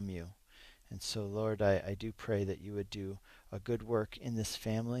away from you. And so, Lord, I do pray that you would do a good work in this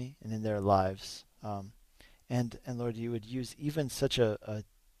family and in their lives. And Lord, you would use even such a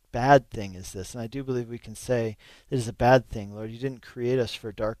bad thing as this. And I do believe we can say it is a bad thing. Lord, you didn't create us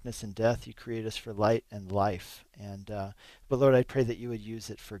for darkness and death. You created us for light and life. But Lord, I pray that you would use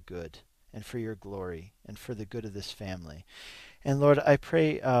it for good and for your glory and for the good of this family. And Lord, I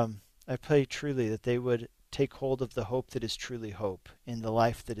pray truly that they would take hold of the hope that is truly hope in the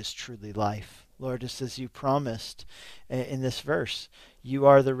life that is truly life. Lord, just as you promised in this verse, you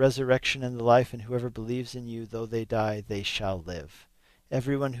are the resurrection and the life, and whoever believes in you, though they die, they shall live.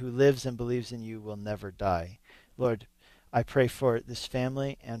 Everyone who lives and believes in you will never die. Lord, I pray for this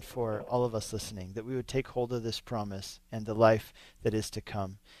family and for all of us listening, that we would take hold of this promise and the life that is to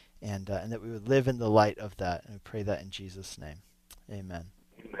come, and that we would live in the light of that. And we pray that in Jesus' name. Amen.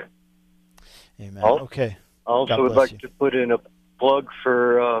 Amen. Amen. Okay. I also would like to put in a plug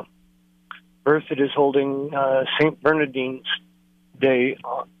for Berthoud is holding St. Bernardine's Day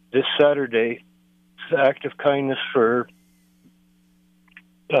this Saturday. It's an act of kindness for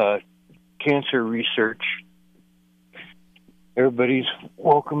cancer research. Everybody's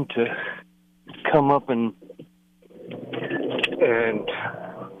welcome to come up and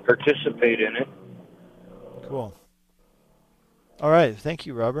participate in it. Cool. All right. Thank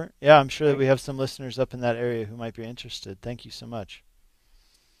you, Robert. Yeah, I'm sure that we have some listeners up in that area who might be interested. Thank you so much.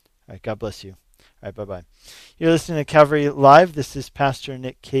 All right. God bless you. All right. Bye-bye. You're listening to Calvary Live. This is Pastor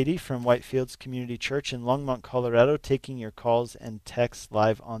Nick Cady from Whitefields Community Church in Longmont, Colorado, taking your calls and texts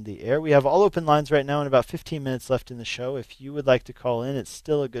live on the air. We have all open lines right now and about 15 minutes left in the show. If you would like to call in, it's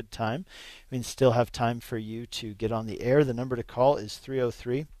still a good time. We can still have time for you to get on the air. The number to call is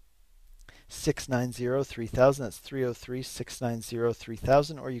 303-690-3000. That's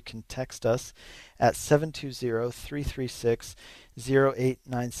 303-690-3000. Or you can text us at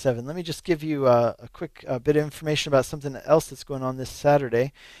 720-336-0897. Let me just give you a quick bit of information about something else that's going on this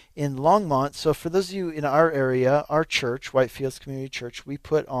Saturday in Longmont. So for those of you in our area, our church, Whitefields Community Church, we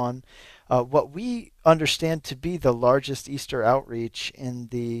put on what we understand to be the largest Easter outreach in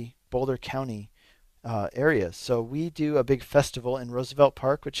the Boulder County area. So we do a big festival in Roosevelt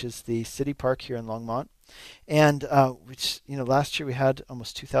Park, which is the city park here in Longmont. And which, last year we had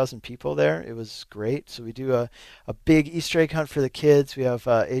almost 2,000 people there. It was great. So we do a big Easter egg hunt for the kids. We have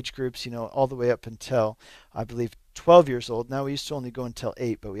age groups, all the way up until, I believe, 12 years old. Now we used to only go until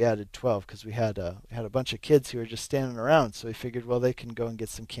 8, but we added 12 because we had a bunch of kids who were just standing around. So we figured, well, they can go and get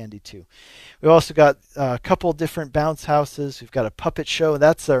some candy too. We've also got a couple different bounce houses. We've got a puppet show.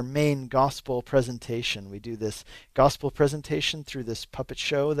 That's our main gospel presentation. We do this gospel presentation through this puppet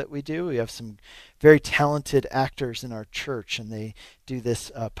show that we do. We have some very talented actors in our church, and they do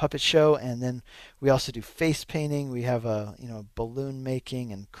this puppet show. And then we also do face painting. We have balloon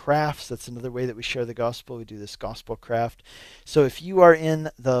making and crafts. That's another way that we share the gospel. We do this gospel craft. So if you are in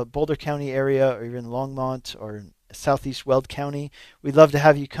the Boulder County area, or you're in Longmont or Southeast Weld County, we'd love to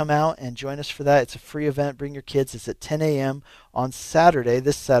have you come out and join us for that. It's a free event. Bring your kids. It's at 10 a.m. on Saturday,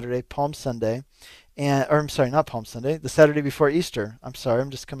 this Saturday, Palm Sunday. Not Palm Sunday, the Saturday before Easter. I'm sorry,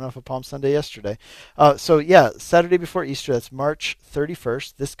 I'm just coming off of Palm Sunday yesterday. Saturday before Easter, that's March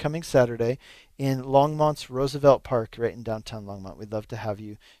 31st, this coming Saturday, in Longmont's Roosevelt Park, right in downtown Longmont. We'd love to have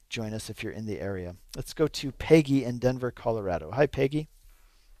you join us if you're in the area. Let's go to Peggy in Denver, Colorado. Hi, Peggy.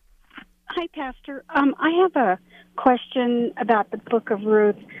 Hi, Pastor. I have a question about the Book of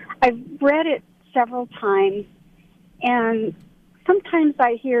Ruth. I've read it several times, and sometimes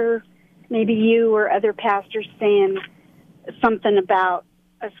I hear maybe you or other pastors saying something about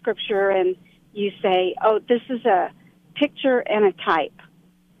a scripture, and you say, "Oh, this is a picture and a type,"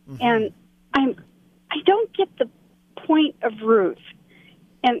 and I don't get the point of Ruth,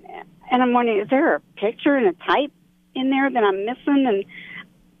 and I'm wondering, is there a picture and a type in there that I'm missing?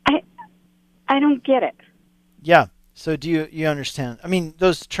 And I don't get it. Yeah. So do you understand? I mean,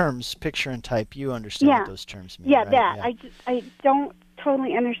 those terms, picture and type, you understand what those terms mean, right? Yeah. I don't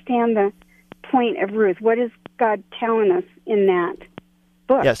totally understand the point of Ruth. What is God telling us in that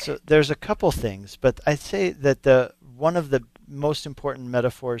book? Yeah, so there's a couple things, but I'd say that one of the most important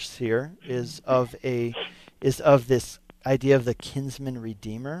metaphors here is of this idea of the kinsman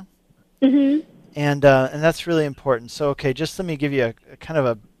redeemer. Mm-hmm. And that's really important. So, okay, just let me give you a kind of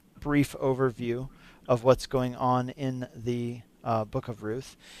a brief overview of what's going on in the Book of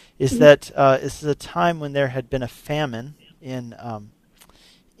Ruth. Is that this is a time when there had been a famine in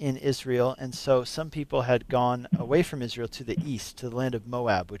Israel, and so some people had gone away from Israel to the east, to the land of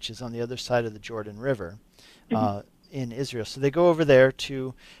Moab, which is on the other side of the Jordan River in Israel. So they go over there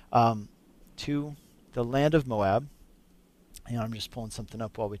to the land of Moab. I'm just pulling something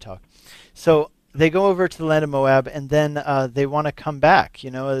up while we talk. So they go over to the land of Moab, and then they want to come back.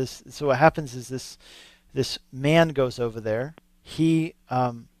 So what happens is this man goes over there. He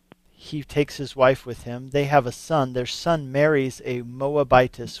takes his wife with him. They have a son. Their son marries a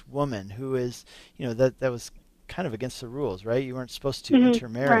Moabitess woman who is, that was kind of against the rules, right? You weren't supposed to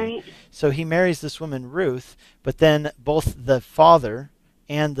intermarry. Right. So he marries this woman, Ruth, but then both the father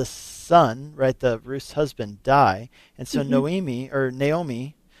and the son, right, Ruth's husband, die. And so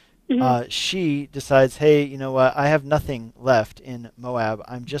Naomi, she decides, hey, you know what? I have nothing left in Moab.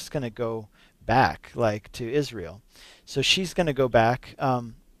 I'm just going to go back, to Israel. So she's going to go back.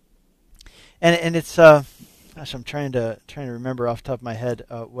 And it's I'm trying to remember off the top of my head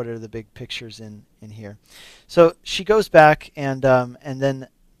what are the big pictures in here. So she goes back, and then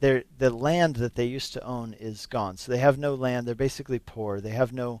the land that they used to own is gone. So they have no land. They're basically poor. They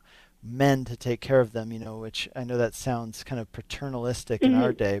have no men to take care of them, which I know that sounds kind of paternalistic in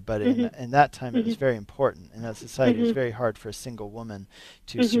our day, but in that time it was very important. In that society, it was very hard for a single woman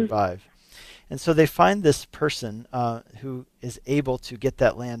to survive. And so they find this person who is able to get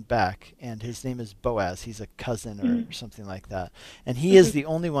that land back, and his name is Boaz. He's a cousin or something like that. And he is the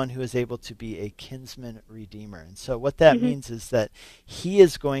only one who is able to be a kinsman redeemer. And so what that means is that he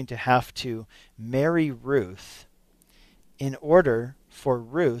is going to have to marry Ruth in order for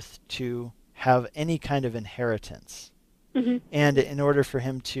Ruth to have any kind of inheritance. And in order for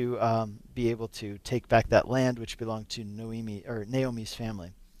him to be able to take back that land which belonged to Naomi's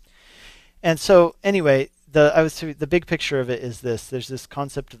family. And so, anyway, I would say the big picture of it is this. There's this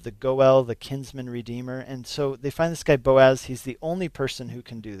concept of the Goel, the kinsman redeemer. And so they find this guy Boaz. He's the only person who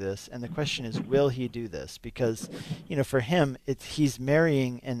can do this. And the question is, will he do this? Because, for him, he's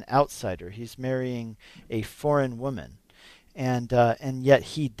marrying an outsider. He's marrying a foreign woman. And yet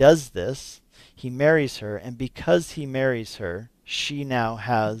he does this. He marries her. And because he marries her, she now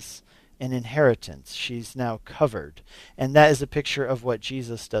has an inheritance. She's now covered. And that is a picture of what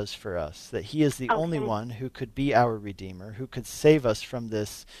Jesus does for us, that he is the only one who could be our Redeemer, who could save us from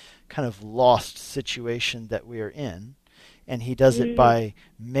this kind of lost situation that we are in. and he does it by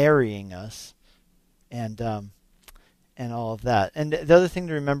marrying us, and all of that. And the other thing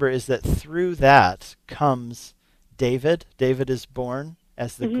to remember is that through that comes David. David is born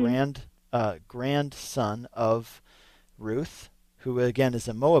as the grandson of Ruth, who again is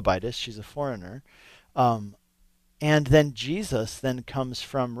a Moabitess. She's a foreigner. And then Jesus then comes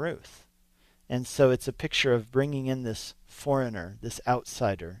from Ruth. And so it's a picture of bringing in this foreigner, this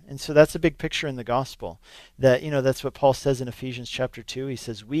outsider. And so that's a big picture in the gospel. That, that's what Paul says in Ephesians chapter 2. He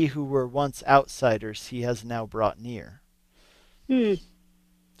says, "We who were once outsiders, he has now brought near."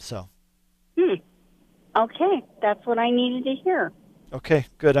 So. Okay, that's what I needed to hear. Okay,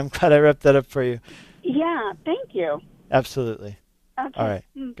 good. I'm glad I wrapped that up for you. Yeah, thank you. Absolutely. Okay. All right.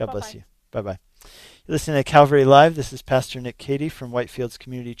 God Bye-bye. bless you. Bye-bye. You're listening to Calvary Live. This is Pastor Nick Cady from Whitefields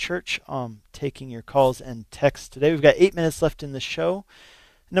Community Church. Taking your calls and texts today. We've got 8 minutes left in the show.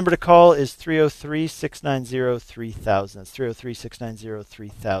 The number to call is 303-690-3000. That's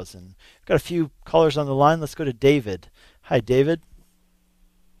 303-690-3000. We've got a few callers on the line. Let's go to David. Hi, David.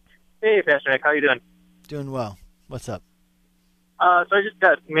 Hey, Pastor Nick. How you doing? Doing well. What's up? So I just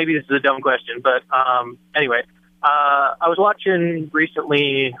got, maybe this is a dumb question, but anyway, I was watching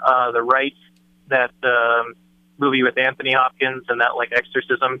recently The Rite, that movie with Anthony Hopkins and that like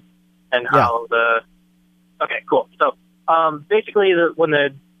exorcism, and how okay, cool. So basically, when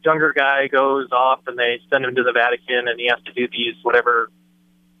the younger guy goes off and they send him to the Vatican and he has to do these whatever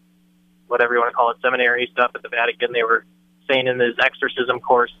you want to call it, seminary stuff at the Vatican, they were saying in this exorcism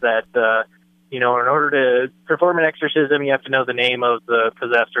course that in order to perform an exorcism, you have to know the name of the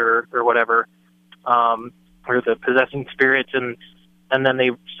possessor or whatever, or the possessing spirit. And then they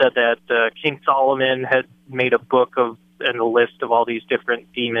said that King Solomon had made a book and a list of all these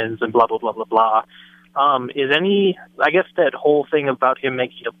different demons and blah, blah, blah, blah, blah. I guess that whole thing about him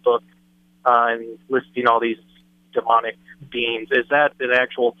making a book and listing all these demonic beings, is that an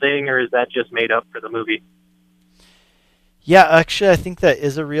actual thing, or is that just made up for the movie? Yeah, actually, I think that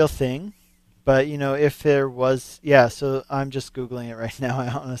is a real thing. But, if there was, so I'm just Googling it right now,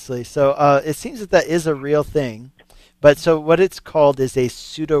 honestly. So it seems that is a real thing. But so what it's called is a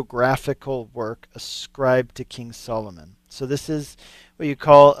pseudographical work ascribed to King Solomon. So this is what you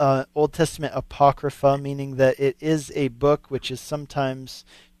call Old Testament Apocrypha, meaning that it is a book which is sometimes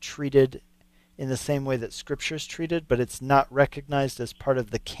treated in the same way that Scripture is treated, but it's not recognized as part of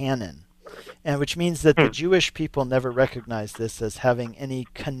the canon. And which means that the Jewish people never recognized this as having any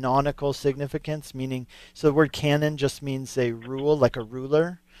canonical significance, meaning, so the word canon just means a rule, like a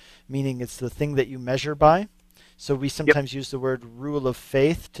ruler, meaning it's the thing that you measure by. So we sometimes use the word rule of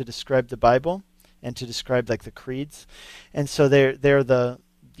faith to describe the Bible and to describe like the creeds. And so they are the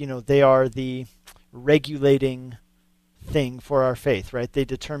regulating thing for our faith, right? They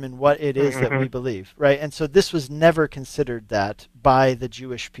determine what it is that we believe, right? And so this was never considered that by the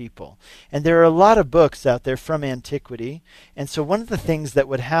Jewish people. And there are a lot of books out there from antiquity. And so one of the things that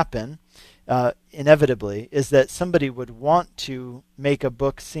would happen inevitably is that somebody would want to make a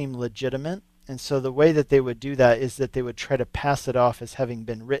book seem legitimate. And so the way that they would do that is that they would try to pass it off as having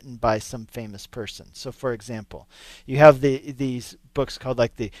been written by some famous person. So for example, you have these books called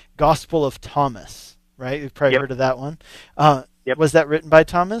like the Gospel of Thomas, right? You've probably heard of that one. Was that written by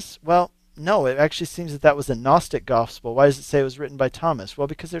Thomas? Well, no, it actually seems that was a Gnostic gospel. Why does it say it was written by Thomas? Well,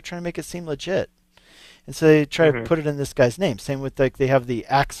 because they're trying to make it seem legit. And so they try to put it in this guy's name. Same with they have the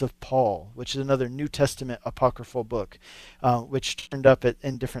Acts of Paul, which is another New Testament apocryphal book, which turned up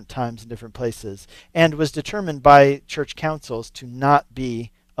in different times and different places, and was determined by church councils to not be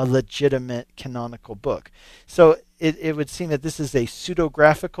a legitimate canonical book. So it would seem that this is a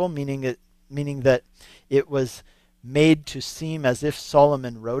pseudographical, meaning that it was made to seem as if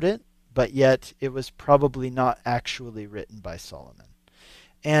Solomon wrote it, but yet it was probably not actually written by Solomon.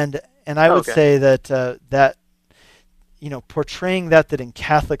 And I would say that portraying that in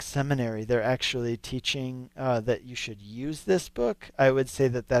Catholic seminary they're actually teaching that you should use this book, I would say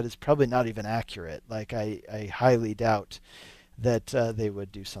that is probably not even accurate. Like I highly doubt that they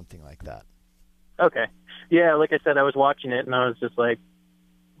would do something like that. Okay. Yeah, like I said, I was watching it and I was just like,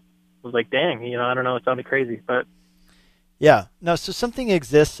 dang, I don't know, it sounded crazy, but yeah, no, so something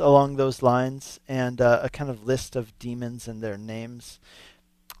exists along those lines, and a kind of list of demons and their names.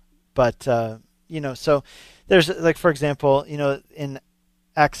 But, so there's, like, for example, in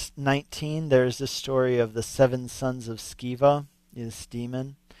Acts 19, there's this story of the 7 sons of Sceva, this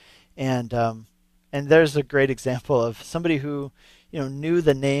demon. And there's a great example of somebody who, knew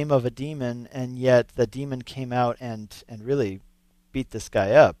the name of a demon, and yet the demon came out and really beat this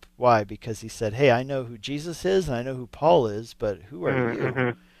guy up. Why? Because he said, hey, I know who Jesus is and I know who Paul is, but who are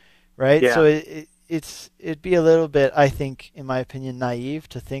you? Right? Yeah. So it'd be a little bit, I think, in my opinion, naive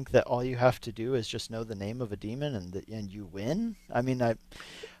to think that all you have to do is just know the name of a demon and you win. I mean, I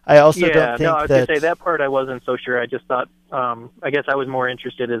also don't think I was going to say that part I wasn't so sure. I just thought, I guess I was more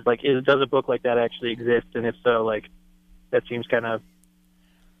interested is like, does a book like that actually exist? And if so, like, that seems kind of,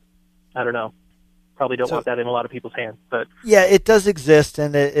 I don't know. Probably don't want that in a lot of people's hands, but yeah, it does exist,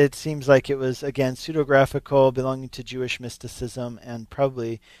 and it seems like it was, again, pseudographical, belonging to Jewish mysticism, and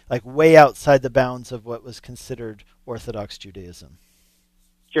probably like way outside the bounds of what was considered Orthodox Judaism.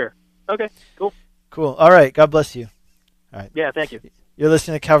 Sure. Okay. Cool. All right. God bless you. All right. Yeah. Thank you. You're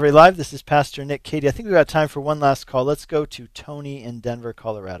listening to Calvary Live. This is Pastor Nick Cady. I think we've got time for one last call. Let's go to Tony in Denver,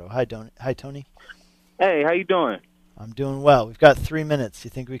 Colorado. Hi, Tony. Hey, how you doing? I'm doing well. We've got 3 minutes. You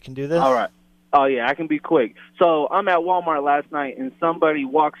think we can do this? All right. Oh, yeah, I can be quick. So I'm at Walmart last night, and somebody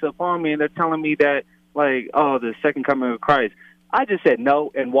walks up on me, and they're telling me that, like, oh, the second coming of Christ. I just said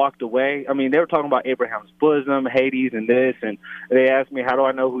no and walked away. I mean, they were talking about Abraham's bosom, Hades, and this, and they asked me, how do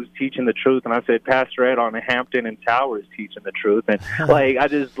I know who's teaching the truth? And I said, Pastor Ed on the Hampton and Tower is teaching the truth. And, like, I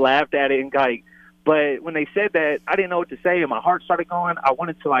just laughed at it and, like, but when they said that, I didn't know what to say, and my heart started going. I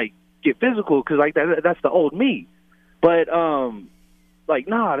wanted to, like, get physical because, like, that's the old me. But, like,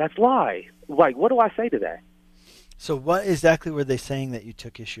 nah, that's lie. Like, what do I say to that? So what exactly were they saying that you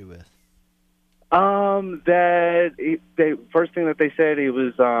took issue with? The first thing that they said, it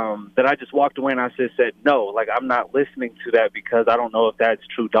was that I just walked away and I just said, no, like, I'm not listening to that because I don't know if that's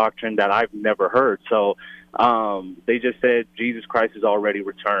true doctrine that I've never heard. So they just said Jesus Christ is already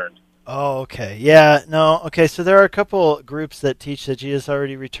returned. Oh, okay. Yeah, no, okay. So there are a couple groups that teach that Jesus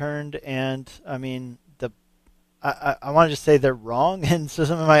already returned, and, I mean, I want to just say they're wrong, and so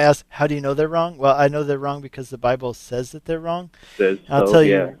someone might ask, how do you know they're wrong? Well, I know they're wrong because the Bible says that they're wrong. I'll tell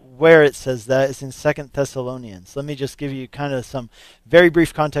you where it says that. It's in 2 Thessalonians. Let me just give you kind of some very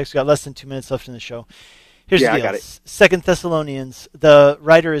brief context. We've got less than 2 minutes left in the show. Here's the deal. I got it. 2 Thessalonians, the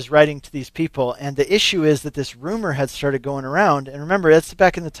writer is writing to these people, and the issue is that this rumor had started going around. And remember, that's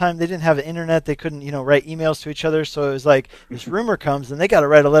back in the time they didn't have the internet. They couldn't, write emails to each other. So it was like this rumor comes, and they got to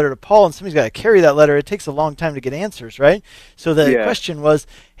write a letter to Paul, and somebody's got to carry that letter. It takes a long time to get answers, right? So the question was,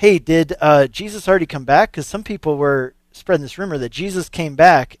 hey, did Jesus already come back? Because some people were spreading this rumor that Jesus came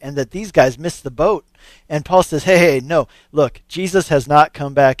back and that these guys missed the boat. And Paul says, hey, no, look, Jesus has not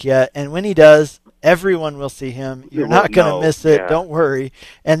come back yet. And when he does, everyone will see him. You're not going to miss it. Yeah. Don't worry.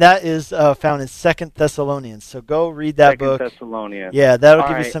 And that is found in 2 Thessalonians. So go read that book. 2 Thessalonians. Yeah, that'll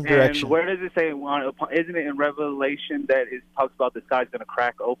give you some direction. And where does it say? Isn't it in Revelation that it talks about the sky's going to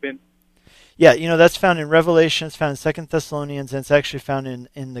crack open? Yeah, that's found in Revelation. It's found in 2 Thessalonians, and it's actually found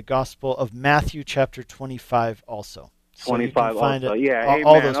in the Gospel of Matthew chapter 25 also. 25 so also. Yeah,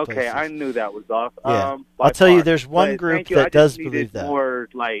 all those okay, places. I knew that was off. Yeah. I'll tell you, there's one group that does believe that. More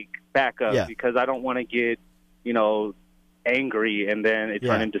like backup because I don't want to get, angry and then it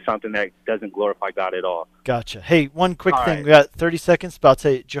turn into something that doesn't glorify God at all. Gotcha. Hey, one quick thing. Right. We got 30 seconds, but I'll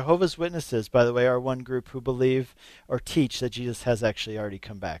tell you, Jehovah's Witnesses, by the way, are one group who believe or teach that Jesus has actually already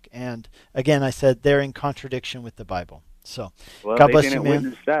come back. And again, I said they're in contradiction with the Bible. So, God bless you, man.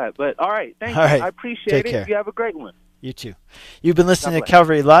 Witness that. But all right, thank you. I appreciate it. You have a great one. You too. You've been listening to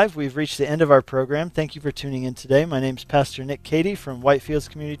Calvary Live. We've reached the end of our program. Thank you for tuning in today. My name's Pastor Nick Cady from Whitefields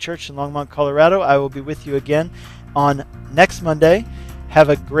Community Church in Longmont, Colorado. I will be with you again on next Monday. Have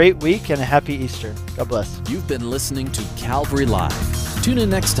a great week and a happy Easter. God bless. You've been listening to Calvary Live. Tune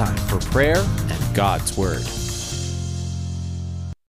in next time for prayer and God's Word.